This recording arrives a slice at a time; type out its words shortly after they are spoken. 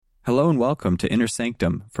Hello and welcome to Inner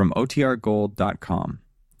Sanctum from OTRGold.com.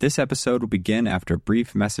 This episode will begin after a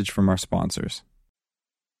brief message from our sponsors.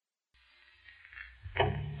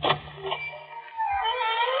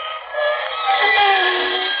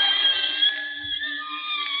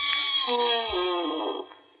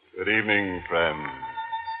 Good evening, friends.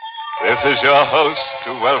 This is your host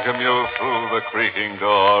to welcome you through the creaking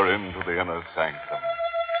door into the inner sanctum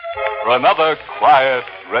for another quiet,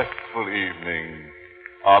 restful evening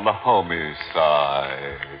on the homey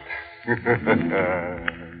side.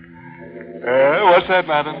 What's that,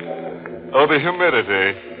 madam? Oh, the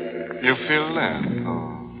humidity. You feel damp.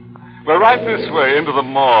 Oh. Well, right this way into the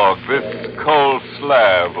morgue. This cold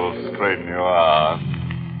slab will straighten you out.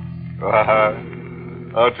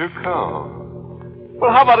 Oh, too cold.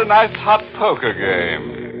 Well, how about a nice hot poker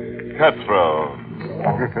game? Cutthroat.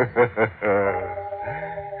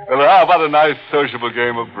 Well, how about a nice sociable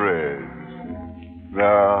game of bridge? No?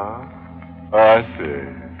 Oh, I see.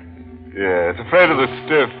 Yes, afraid of the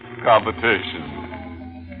stiff competition.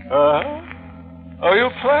 Oh,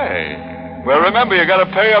 you'll play. Well, remember, you gotta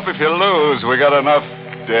pay up if you lose. We got enough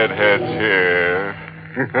deadheads here.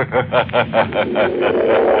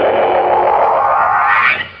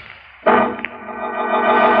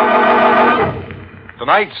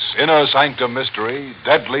 Tonight's Inner Sanctum mystery,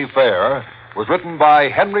 Deadly Fair, was written by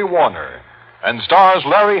Henry Warner and stars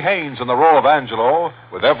Larry Haynes in the role of Angelo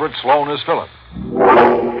with Everett Sloane as Philip.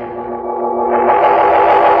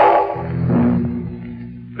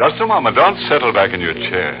 Just a moment. Don't settle back in your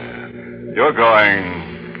chair. You're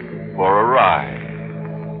going for a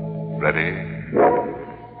ride. Ready?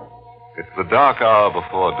 It's the dark hour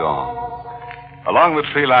before dawn. Along the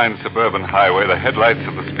tree-lined suburban highway, the headlights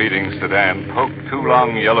of the speeding sedan poke two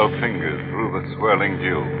long yellow fingers through the swirling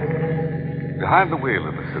dew. Behind the wheel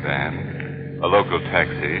of the sedan, a local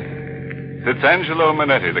taxi, sits Angelo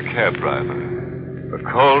Manetti, the cab driver. The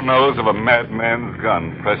cold nose of a madman's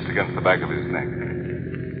gun pressed against the back of his neck.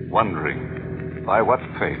 Wondering by what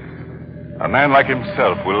fate a man like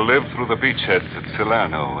himself will live through the beachheads at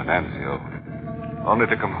Salerno and Anzio, only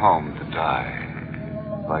to come home to die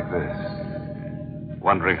like this.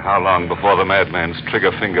 Wondering how long before the madman's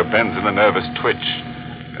trigger finger bends in a nervous twitch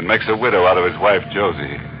and makes a widow out of his wife,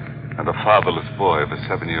 Josie, and a fatherless boy of a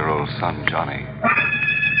 7-year-old son, Johnny.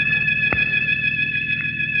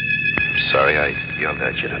 I'm sorry I yelled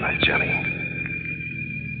at you tonight, Johnny.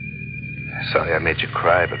 Sorry I made you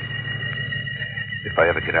cry, but if I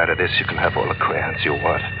ever get out of this, you can have all the crayons you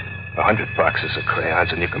want. 100 boxes of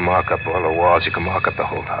crayons, and you can mark up all the walls. You can mark up the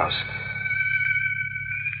whole house.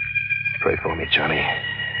 Pray for me, Johnny.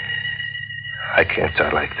 I can't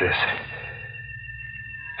die like this.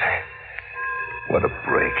 What a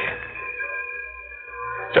break.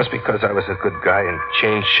 Just because I was a good guy and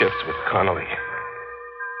changed shifts with Connolly.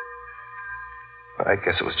 I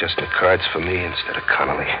guess it was just in the cards for me instead of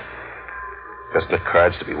Connolly. Just in the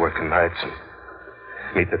cards to be working nights and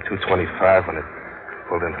meet the 225 when it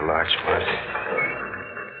pulled into Larchmont.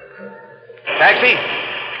 Taxi?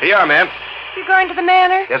 Here you are, ma'am. You going to the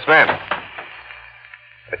manor? Yes, ma'am.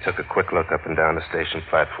 I took a quick look up and down the station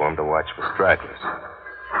platform to watch for stragglers.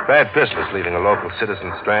 Bad business leaving a local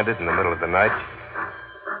citizen stranded in the middle of the night.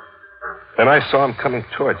 Then I saw him coming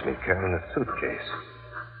towards me carrying a suitcase.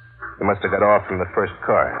 He must have got off from the first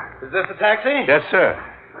car. Is this a taxi? Yes, sir.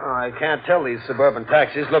 Oh, I can't tell. These suburban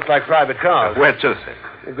taxis look like private cars. Where to, sir?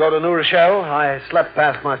 You go to New Rochelle? I slept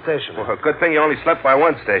past my station. Well, good thing you only slept by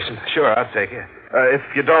one station. Sure, I'll take you. If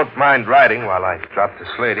you don't mind riding while I drop this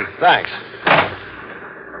lady. Thanks.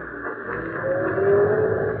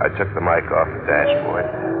 I took the mic off the dashboard.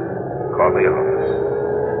 Called the office.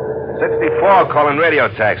 64, calling radio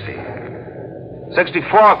taxi.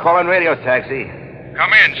 64, calling radio taxi.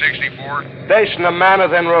 Come in, 64. Station the Manor,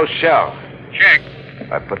 then Rochelle. Check.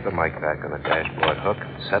 I put the mic back on the dashboard hook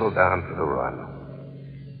and settled down for the run.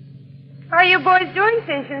 How are you boys doing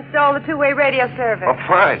since you installed the two-way radio service? Oh,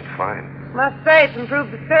 fine. Must say, it's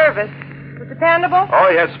improved the service. Was it dependable? Oh,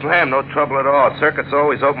 yes, ma'am. No trouble at all. Circuit's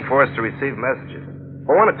always open for us to receive messages. If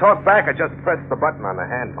I want to talk back, I just press the button on the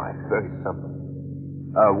hand mic. Very simple.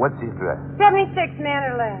 What's the address? 76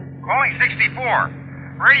 Manor Lane. Calling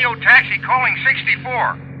 64. Radio taxi calling 64.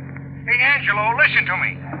 Hey, Angelo, listen to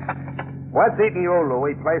me. What's eating you,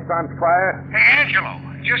 Louie? Place on fire? Hey, Angelo,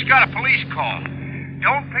 just got a police call.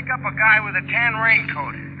 Don't pick up a guy with a tan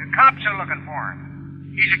raincoat. The cops are looking for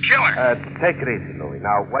him. He's a killer. Take it easy, Louie.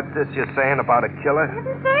 Now, what's this you're saying about a killer? What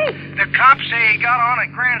did it say? The cops say he got on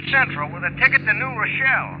at Grand Central with a ticket to New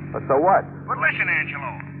Rochelle. So what? But listen,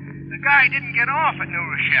 Angelo, the guy didn't get off at New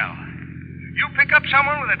Rochelle. You pick up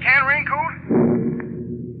someone with a tan raincoat?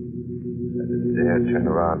 dare turn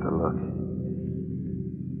around to look.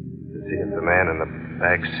 To see if the man in the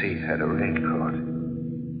back seat had a raincoat.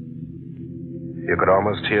 You could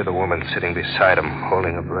almost hear the woman sitting beside him,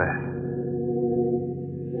 holding her breath.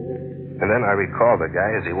 And then I recalled the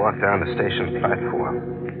guy as he walked down the station platform.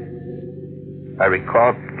 I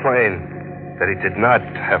recalled plain that he did not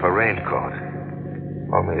have a raincoat,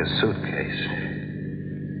 only a suitcase.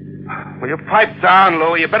 Will you pipe down,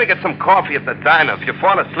 Louie? You better get some coffee at the diner. If you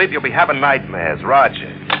fall asleep, you'll be having nightmares.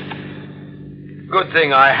 Roger. Good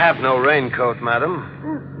thing I have no raincoat, madam.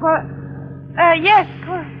 What? Yes, of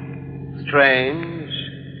course. Strange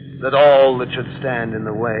that all that should stand in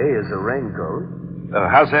the way is a raincoat.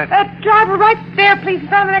 How's that? Driver, right there, please, in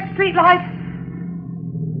front of the next street light.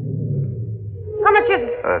 How much is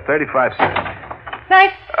it? 35 cents.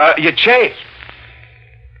 Thanks. Your change.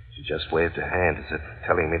 She just waved her hand as if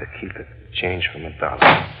telling me to keep it. Change from $1.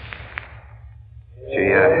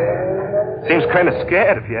 She, seems kind of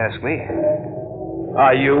scared, if you ask me.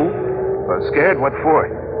 Are you? Well, scared? What for?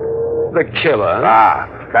 The killer.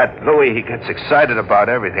 That Louis, he gets excited about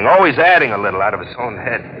everything, always adding a little out of his own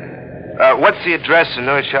head. What's the address in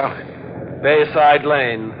North Charlotte? Bayside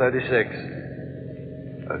Lane, 36.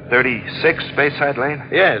 36 Bayside Lane?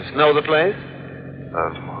 Yes, know the place?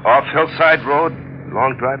 Off Hillside Road,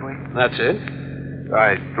 long driveway? That's it.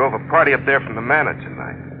 I drove a party up there from the manor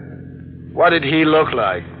tonight. What did he look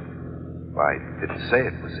like? I didn't say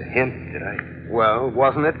it was a hint, did I? Well,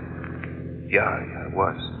 wasn't it? Yeah, it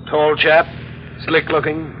was. Tall chap,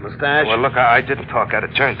 slick-looking, mustache. Well, look, I didn't talk out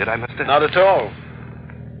of turn, did I, mister? Not at all.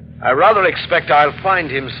 I rather expect I'll find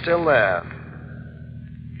him still there.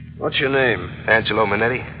 What's your name? Angelo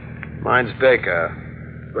Minetti. Mine's Baker.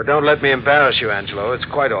 But don't let me embarrass you, Angelo. It's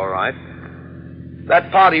quite all right.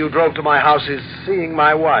 That party you drove to my house is seeing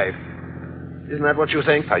my wife. Isn't that what you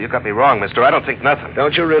think? Oh, you got me wrong, mister. I don't think nothing.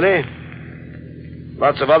 Don't you really?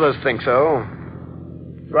 Lots of others think so.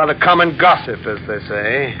 Rather common gossip, as they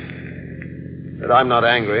say. But I'm not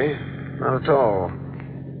angry. Not at all.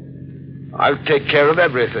 I'll take care of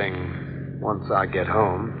everything once I get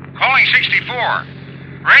home. Calling 64.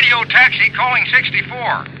 Radio taxi calling 64.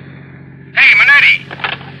 Hey,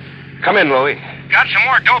 Minetti. Come in, Louie. Got some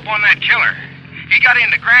more dope on that killer. He got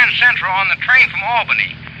into Grand Central on the train from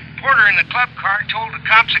Albany. Porter in the club car told the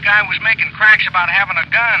cops the guy was making cracks about having a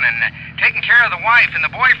gun and taking care of the wife and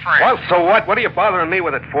the boyfriend. Well, so what? What are you bothering me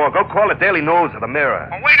with it for? Go call the Daily News or the Mirror.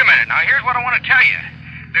 Well, wait a minute. Now, here's what I want to tell you.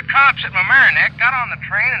 The cops at Mamaroneck got on the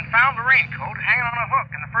train and found the raincoat hanging on a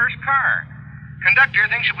hook in the first car. Conductor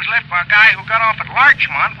thinks it was left by a guy who got off at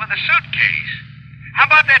Larchmont with a suitcase. How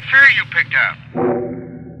about that fare you picked up?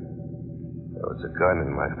 There was a gun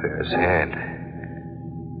in my fare's hand.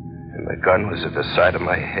 And the gun was at the side of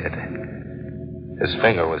my head. His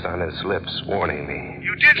finger was on his lips, warning me.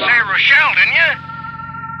 You did say Rochelle, didn't you?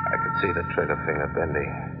 I could see the trigger finger bending.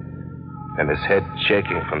 And his head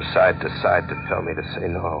shaking from side to side to tell me to say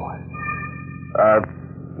no.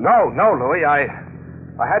 No, Louie. I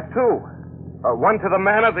had two. One to the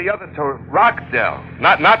manor, the other to Rockdale.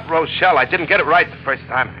 Not Rochelle. I didn't get it right the first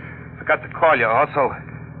time. Forgot to call you. Also,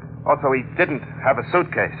 he didn't have a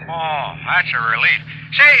suitcase. Oh, that's a relief.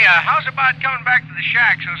 Say, how's about coming back to the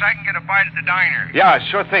shack so I can get a bite at the diner? Yeah,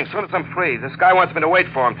 sure thing. As soon as I'm free. This guy wants me to wait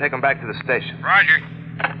for him. Take him back to the station. Roger.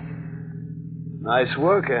 Nice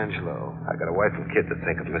work, Angelo. I got a wife and kid to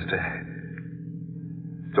think of, mister.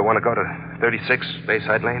 So want to go to 36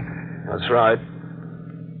 Bayside Lane? That's right.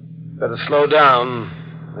 Better slow down.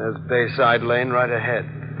 There's Bayside Lane right ahead.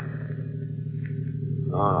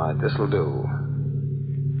 All right, this'll do.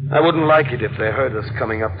 I wouldn't like it if they heard us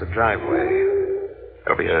coming up the driveway.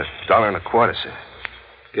 It'll be $1.25, sir.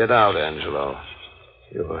 Get out, Angelo.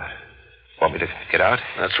 You want me to get out?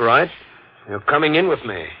 That's right. You're coming in with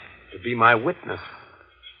me to be my witness.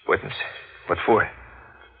 Witness? What for?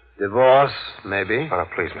 Divorce, maybe. Oh,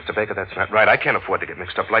 please, Mr. Baker, that's not right. I can't afford to get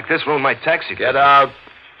mixed up like this. Ruin my taxi. Get out.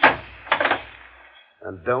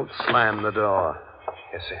 And don't slam the door.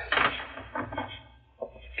 Yes, sir.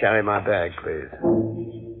 Carry my bag, please.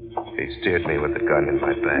 He steered me with the gun in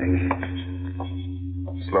my bag.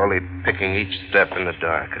 Slowly picking each step in the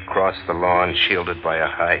dark, across the lawn shielded by a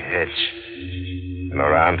high hedge, and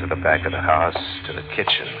around to the back of the house, to the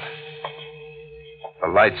kitchen. The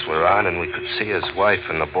lights were on, and we could see his wife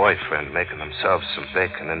and the boyfriend making themselves some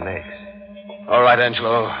bacon and eggs. All right,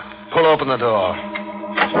 Angelo. Pull open the door.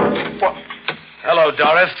 What? Hello,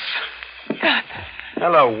 Doris. God.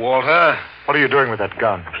 Hello, Walter. What are you doing with that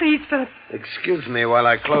gun? Please, Philip. Excuse me while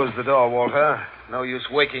I close the door, Walter. No use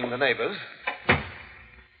waking the neighbors.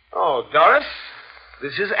 Oh, Doris,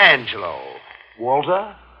 this is Angelo.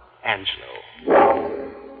 Walter, Angelo.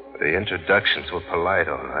 The introductions were polite,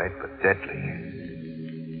 all right, but deadly.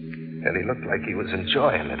 And he looked like he was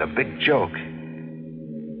enjoying it, a big joke.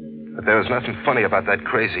 But there was nothing funny about that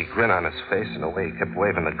crazy grin on his face and the way he kept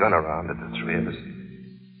waving the gun around at the three of us.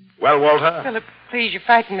 Well, Walter? Philip, please, you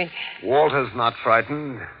frighten me. Walter's not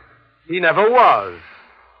frightened. He never was.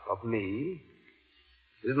 Of me.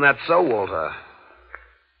 Isn't that so, Walter?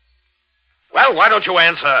 Well, why don't you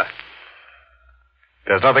answer?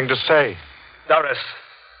 There's nothing to say. Doris,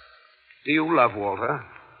 do you love Walter?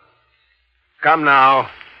 Come now.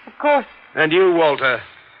 Of course. And you, Walter,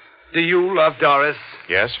 do you love Doris?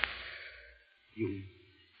 Yes? You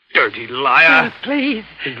dirty liar. Please.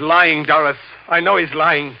 He's lying, Doris. I know he's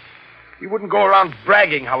lying. He wouldn't go around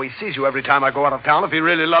bragging how he sees you every time I go out of town if he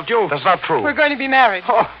really loved you. That's not true. We're going to be married.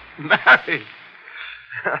 Oh, married.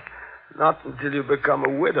 Not until you become a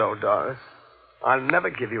widow, Doris. I'll never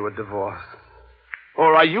give you a divorce.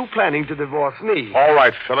 Or are you planning to divorce me? All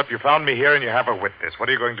right, Philip, you found me here and you have a witness. What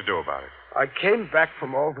are you going to do about it? I came back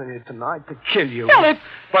from Albany tonight to kill you. Philip!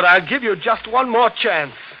 But I'll give you just one more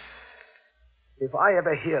chance. If I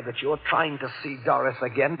ever hear that you're trying to see Doris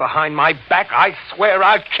again behind my back, I swear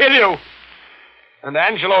I'll kill you. And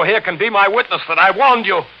Angelo here can be my witness that I warned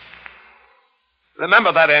you.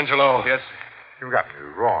 Remember that, Angelo. Yes, you got me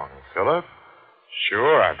wrong, Philip.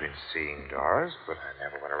 Sure, I've been seeing Doris, but I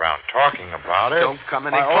never went around talking about it. Don't come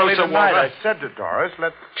any Only closer, tonight Walter. I said to Doris,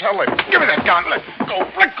 let's tell him. Give me that gun. Let go.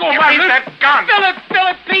 Let go, Give man. me that gun.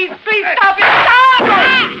 Philip, please, stop it.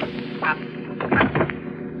 Stop!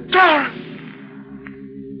 Doris!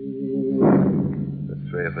 The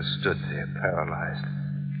three of us stood there, paralyzed,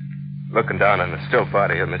 looking down on the still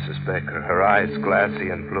body of Mrs. Baker, her eyes glassy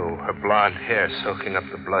and blue, her blonde hair soaking up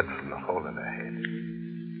the blood from the hole in her head.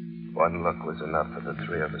 One look was enough for the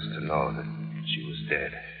three of us to know that she was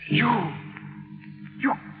dead. You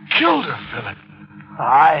killed her, Philip.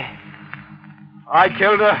 I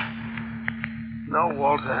killed her? No,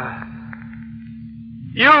 Walter.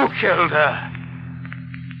 You killed her.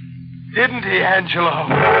 Didn't he, Angelo?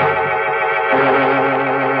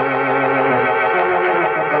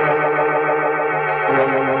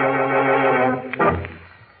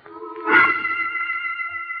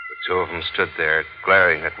 The two of them stood there,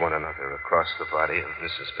 glaring at one another across the body of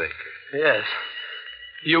Mrs. Baker. Yes.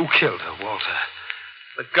 You killed her, Walter.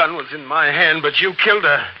 The gun was in my hand, but you killed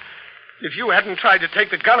her. If you hadn't tried to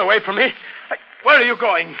take the gun away from me... Where are you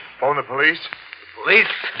going? Phone the police? Police?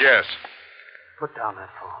 Yes. Put down that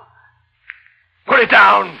phone. Put it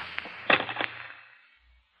down!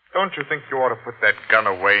 Don't you think you ought to put that gun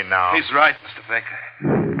away now? He's right, Mr. Baker.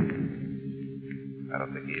 I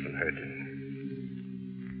don't think he even heard you.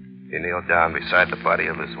 He kneeled down beside the body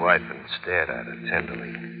of his wife and stared at her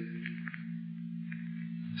tenderly.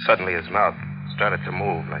 Suddenly his mouth started to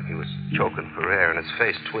move like he was choking for air, and his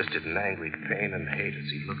face twisted in angry pain and hate as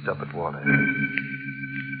he looked up at Walter.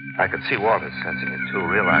 I could see Walter sensing it, too,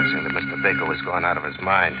 realizing that Mr. Baker was going out of his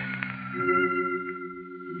mind.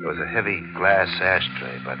 There was a heavy glass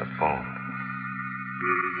ashtray by the phone.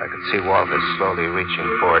 I could see Walter slowly reaching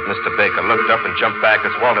for it. Mr. Baker looked up and jumped back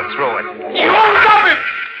as Walter threw it. You won't stop him!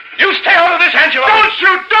 You stay out of this, Angelo! Don't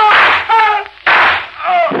shoot!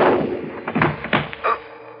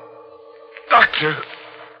 Doctor!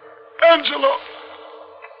 Angelo!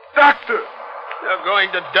 Doctor! You're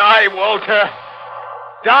going to die, Walter.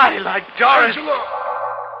 Die like Doris. Angelo,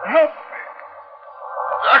 help me.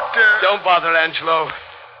 Doctor! Don't bother, Angelo.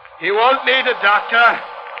 He won't need a doctor.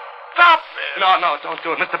 Stop it! No, don't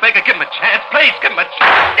do it. Mr. Baker, give him a chance. Please, give him a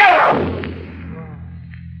chance.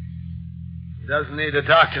 He doesn't need a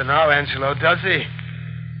doctor now, Angelo, does he?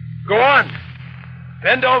 Go on.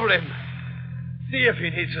 Bend over him. See if he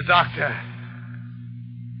needs a doctor.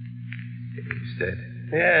 He's dead.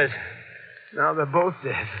 Yes. Now they're both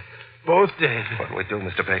dead. Both dead. What do we do,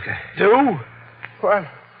 Mr. Baker? Do?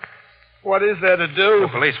 What is there to do? The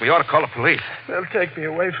police. We ought to call the police. They'll take me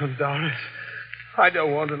away from Doris. I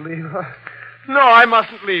don't want to leave her. No, I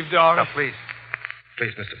mustn't leave Doris. Now, please.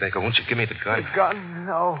 Please, Mr. Baker, won't you give me the gun? The gun?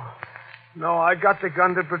 No. No, I got the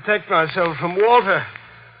gun to protect myself from Walter.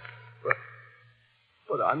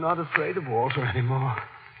 But I'm not afraid of Walter anymore.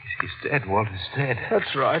 He's dead. Walter's dead.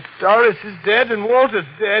 That's right. Doris is dead and Walter's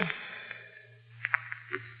dead.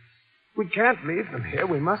 We can't leave them here.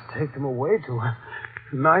 We must take them away to a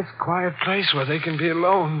nice, quiet place where they can be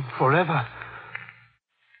alone forever.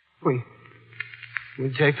 We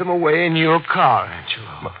take them away in your car,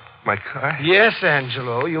 Angelo. My car? Yes,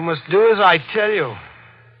 Angelo. You must do as I tell you.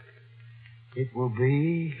 It will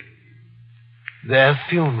be their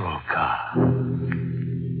funeral car.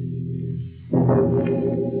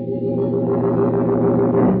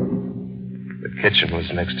 The kitchen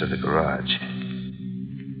was next to the garage.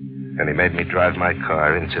 And he made me drive my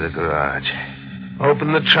car into the garage.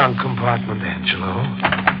 Open the trunk compartment, Angelo.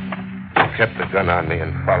 He kept the gun on me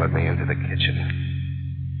and followed me into the kitchen.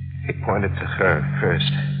 He pointed to her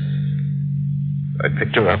first. I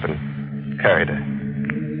picked her up and carried her,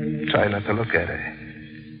 trying not to look at her.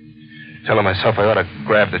 Telling myself I ought to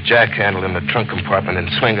grab the jack handle in the trunk compartment and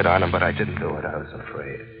swing it on him, but I didn't do it. I was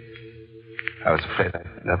afraid. I was afraid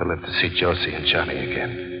I'd never live to see Josie and Johnny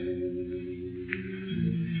again.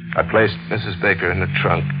 I placed Mrs. Baker in the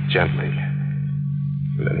trunk gently.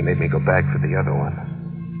 And then he made me go back for the other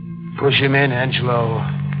one. Push him in, Angelo.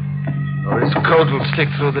 Or his coat will stick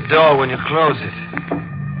through the door when you close it.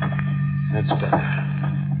 That's better.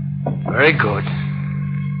 Very good.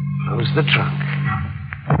 Close the trunk.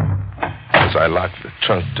 As I locked the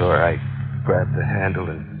trunk door, I grabbed the handle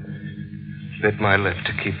and bit my lip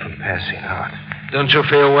to keep from passing out. Don't you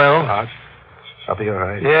feel well? I'll be all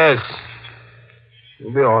right. Yes.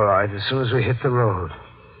 You'll be all right as soon as we hit the road.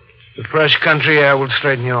 The fresh country air will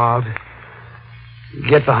straighten you out.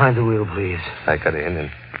 Get behind the wheel, please. I got in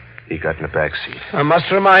and he got in the back seat. I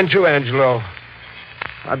must remind you, Angelo.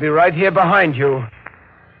 I'll be right here behind you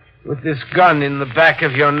with this gun in the back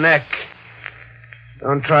of your neck.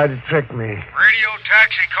 Don't try to trick me. Radio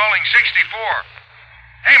taxi calling 64.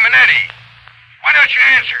 Hey, Minetti. Why don't you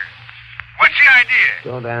answer? What's the idea?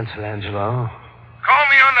 Don't answer, Angelo. Call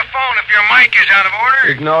me on the phone if your mic is out of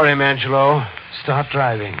order. Ignore him, Angelo. Start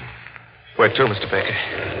driving. Where to, Mr.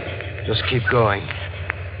 Baker? Just keep going.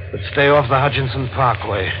 But stay off the Hutchinson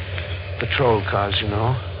Parkway. Patrol cars, you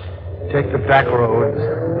know. Take the back roads.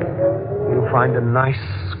 You'll find a nice,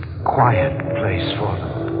 quiet place for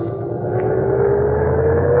them.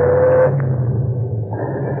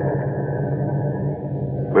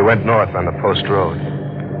 We went north on the post road.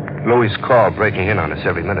 Louis' call breaking in on us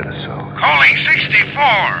every minute or so. Calling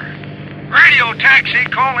 64. Radio taxi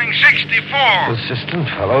calling 64. Persistent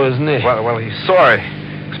fellow, isn't he? Well, he's sorry.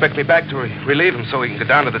 Expect me back to relieve him so he can go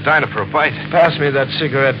down to the diner for a bite. Pass me that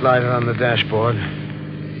cigarette lighter on the dashboard.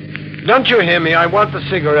 Don't you hear me? I want the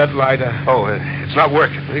cigarette lighter. Oh, it's not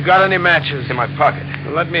working. You got any matches? In my pocket.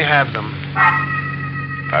 Well, let me have them.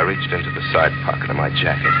 I reached into the side pocket of my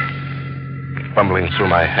jacket, fumbling through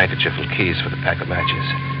my handkerchief and keys for the pack of matches.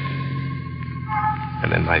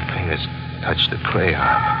 And then my fingers touched the crayon.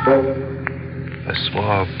 A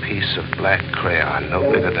small piece of black crayon, no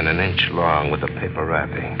bigger than an inch long, with a paper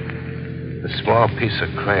wrapping. The small piece of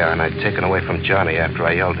crayon I'd taken away from Johnny after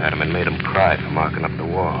I yelled at him and made him cry for marking up the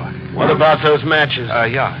wall. What about those matches?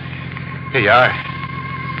 Yeah. Here you are.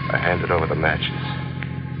 I handed over the matches.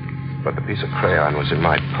 But the piece of crayon was in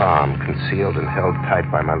my palm, concealed and held tight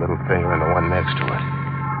by my little finger and the one next to it.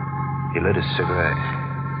 He lit his cigarette.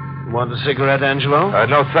 Want a cigarette, Angelo?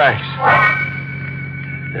 No, thanks.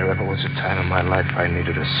 If there ever was a time in my life I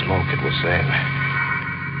needed a smoke, it was then.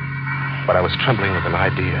 But I was trembling with an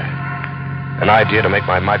idea. An idea to make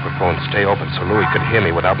my microphone stay open so Louis could hear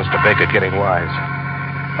me without Mr. Baker getting wise.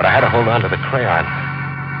 But I had to hold on to the crayon.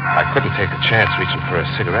 I couldn't take a chance reaching for a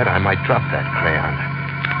cigarette. I might drop that crayon.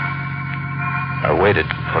 I waited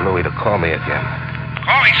for Louis to call me again.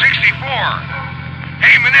 Calling 64.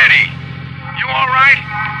 Hey, Minetti. You all right?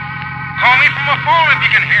 Call me from a phone if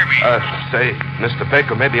you can hear me. Say, Mr.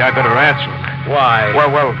 Baker, maybe I better answer him. Why?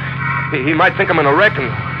 Well, he might think I'm in a wreck and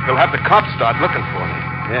he'll have the cops start looking for me.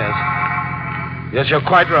 Yes. Yes, you're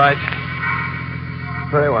quite right.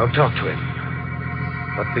 Very well, talk to him.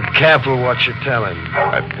 But be careful what you tell him.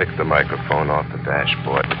 I picked the microphone off the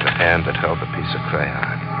dashboard with the hand that held the piece of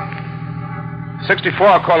crayon.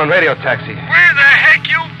 64 calling radio taxi. Where the heck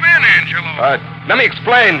you been, Angelo? Let me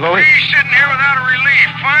explain, Louis. He's sitting here without a relief.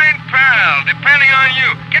 Fine pal, depending on you.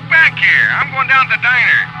 Get back here. I'm going down to the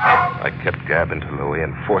diner. I kept gabbing to Louis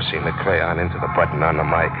and forcing the crayon into the button on the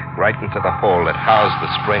mic, right into the hole that housed the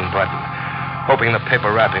spring button, hoping the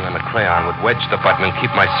paper wrapping on the crayon would wedge the button and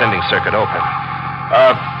keep my sending circuit open.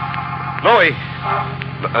 Louis,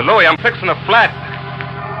 I'm fixing a flat.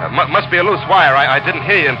 Must be a loose wire. I didn't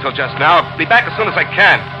hear you until just now. Be back as soon as I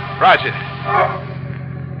can. Roger.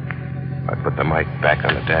 I put the mic back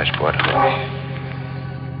on the dashboard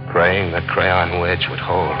hook, praying the crayon wedge would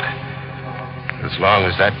hold. As long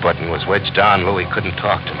as that button was wedged on, Louis couldn't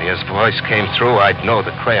talk to me. As the voice came through, I'd know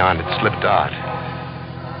the crayon had slipped out.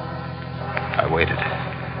 I waited.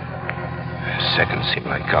 Seconds seemed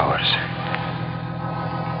like hours.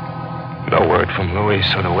 No word from Louis,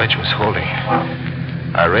 so the wedge was holding.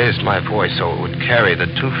 I raised my voice so it would carry the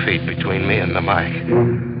 2 feet between me and the mic.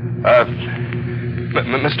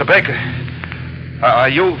 Mr. Baker, are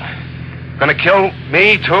you gonna kill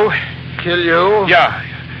me, too? Kill you? Yeah,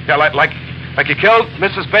 Like you killed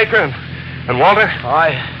Mrs. Baker and Walter?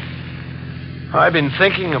 I've been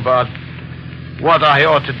thinking about what I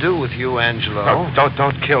ought to do with you, Angelo. No,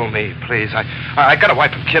 don't kill me, please. I got a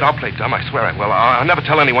wife and kid. I'll play dumb. I swear I will. I'll never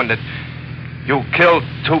tell anyone that you killed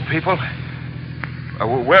 2 people.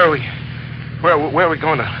 Where are we? Where are we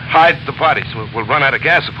going to hide the bodies? We'll run out of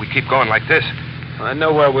gas if we keep going like this. I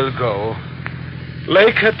know where we'll go.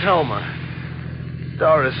 Lake Hatoma.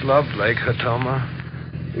 Doris loved Lake Hatoma.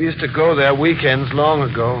 We used to go there weekends long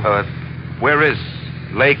ago. Where is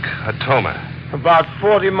Lake Hatoma? About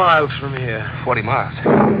 40 miles from here. 40 miles.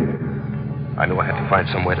 I knew I had to find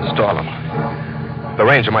some way to stall them. The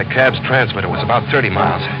range of my cab's transmitter was about 30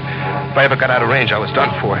 miles. If I ever got out of range, I was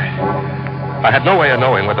done for. I had no way of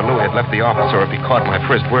knowing whether Louis had left the office or if he caught my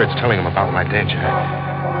first words telling him about my danger.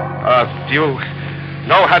 Do you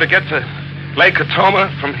know how to get to Lake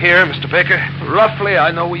Hatoma from here, Mr. Baker? Roughly,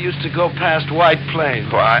 I know we used to go past White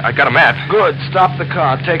Plains. Well, I got a map. Good. Stop the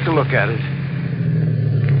car. Take a look at it.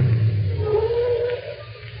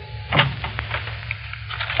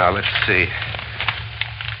 Now, let's see.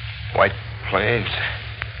 White Plains.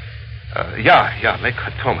 Yeah, Lake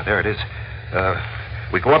Hatoma. There it is.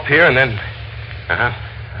 We go up here and then...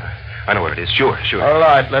 I know where it is. Sure. All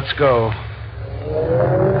right, let's go.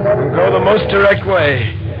 We'll go the most direct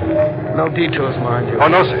way. No detours, mind you. Oh,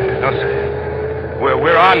 no, sir.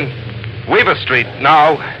 We're on Weaver Street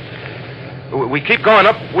now. We keep going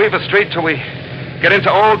up Weaver Street till we get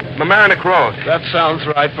into Old Mamaroneck Road. That sounds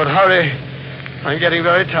right, but hurry. I'm getting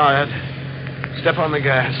very tired. Step on the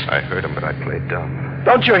gas. I heard him, but I played dumb.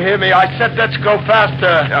 Don't you hear me? I said let's go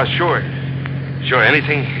faster. Yeah, sure. Sure,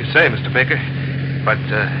 anything you say, Mr. Baker. But,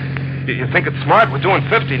 you think it's smart? We're doing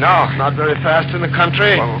 50 now. Not very fast in the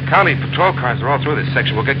country. Well, county patrol cars are all through this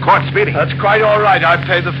section. We'll get caught speeding. That's quite all right. I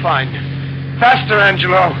pay the fine. Faster,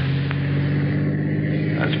 Angelo.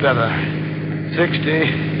 That's better. 60,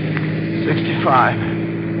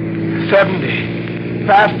 65, 70.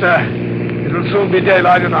 Faster. It'll soon be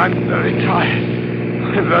daylight, and I'm very tired.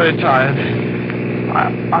 I'm very tired.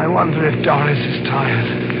 I wonder if Doris is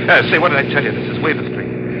tired. Say, what did I tell you? This is Weaver Street.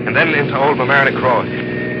 And then into Old Mamaroneck Road.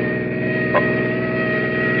 Oh.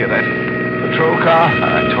 Hear that? Patrol car?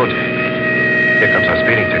 I told you. Here comes our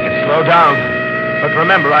speeding ticket. Slow down. But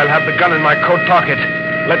remember, I'll have the gun in my coat pocket.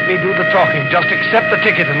 Let me do the talking. Just accept the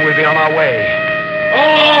ticket and we'll be on our way.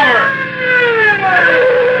 All over!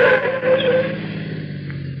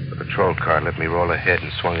 The patrol car let me roll ahead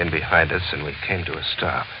and swung in behind us, and we came to a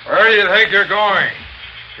stop. Where do you think you're going?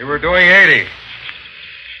 You were doing 80.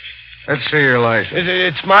 Let's see your license.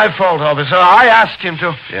 It's my fault, officer. I asked him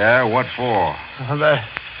to. Yeah, what for? Well,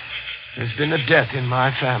 there's been a death in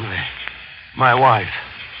my family. My wife.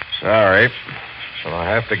 Sorry. But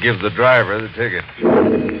I'll have to give the driver the ticket.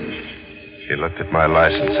 He looked at my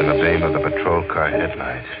license in the beam of the patrol car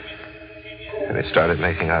headlight. And he started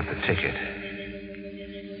making out the ticket.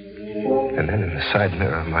 And then in the side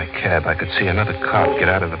mirror of my cab, I could see another cop get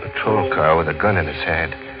out of the patrol car with a gun in his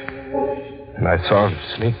hand. And I saw him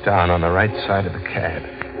sneak down on the right side of the cab.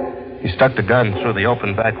 He stuck the gun through the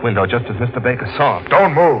open back window just as Mr. Baker saw him.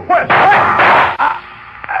 Don't move. What?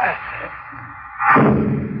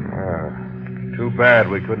 Too bad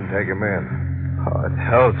we couldn't take him in. Oh, it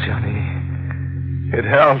held, Johnny. It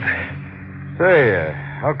held. Say,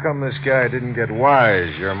 how come this guy didn't get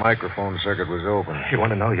wise? Your microphone circuit was open. You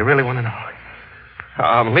want to know? You really want to know?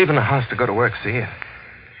 I'm leaving the house to go to work, see?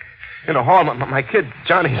 In the hall, my kid,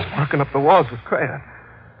 Johnny, is marking up the walls with crayon.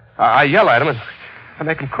 I yell at him, and I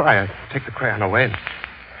make him cry. I take the crayon away, and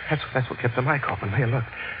that's what kept the mic open. Here,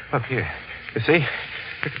 look here. You see?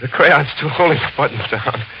 The crayon's still holding the buttons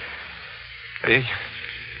down. Hey,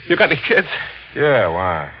 you got any kids? Yeah,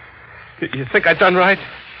 why? You think I done right?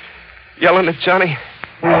 Yelling at Johnny?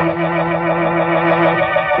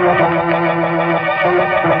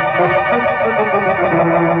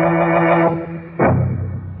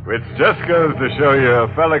 Which just goes to show you a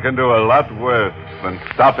fella can do a lot worse than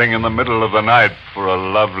stopping in the middle of the night for a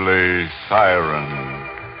lovely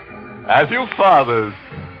siren. As you fathers,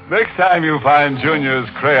 next time you find Junior's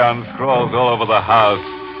crayon scrawls all over the house,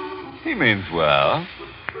 he means well.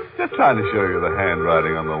 Just trying to show you the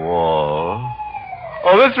handwriting on the wall.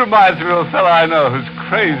 Oh, this reminds me of a fella I know who's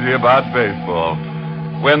crazy about baseball.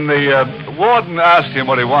 When the warden asked him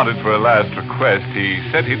what he wanted for a last request, he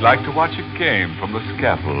said he'd like to watch a game from the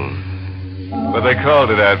scaffold. But they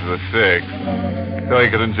called it after the sixth, so he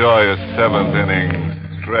could enjoy a seventh inning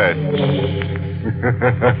stretch.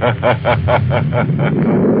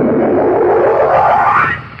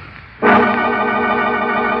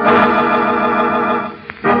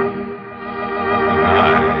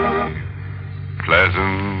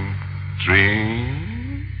 Pleasant dreams.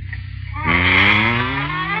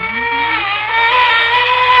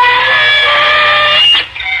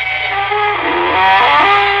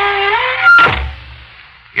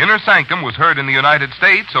 Inner Sanctum was heard in the United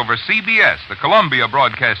States over CBS, the Columbia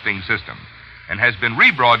Broadcasting System, and has been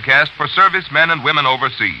rebroadcast for servicemen and women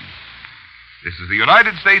overseas. This is the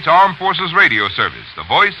United States Armed Forces Radio Service, the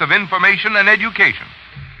voice of information and education.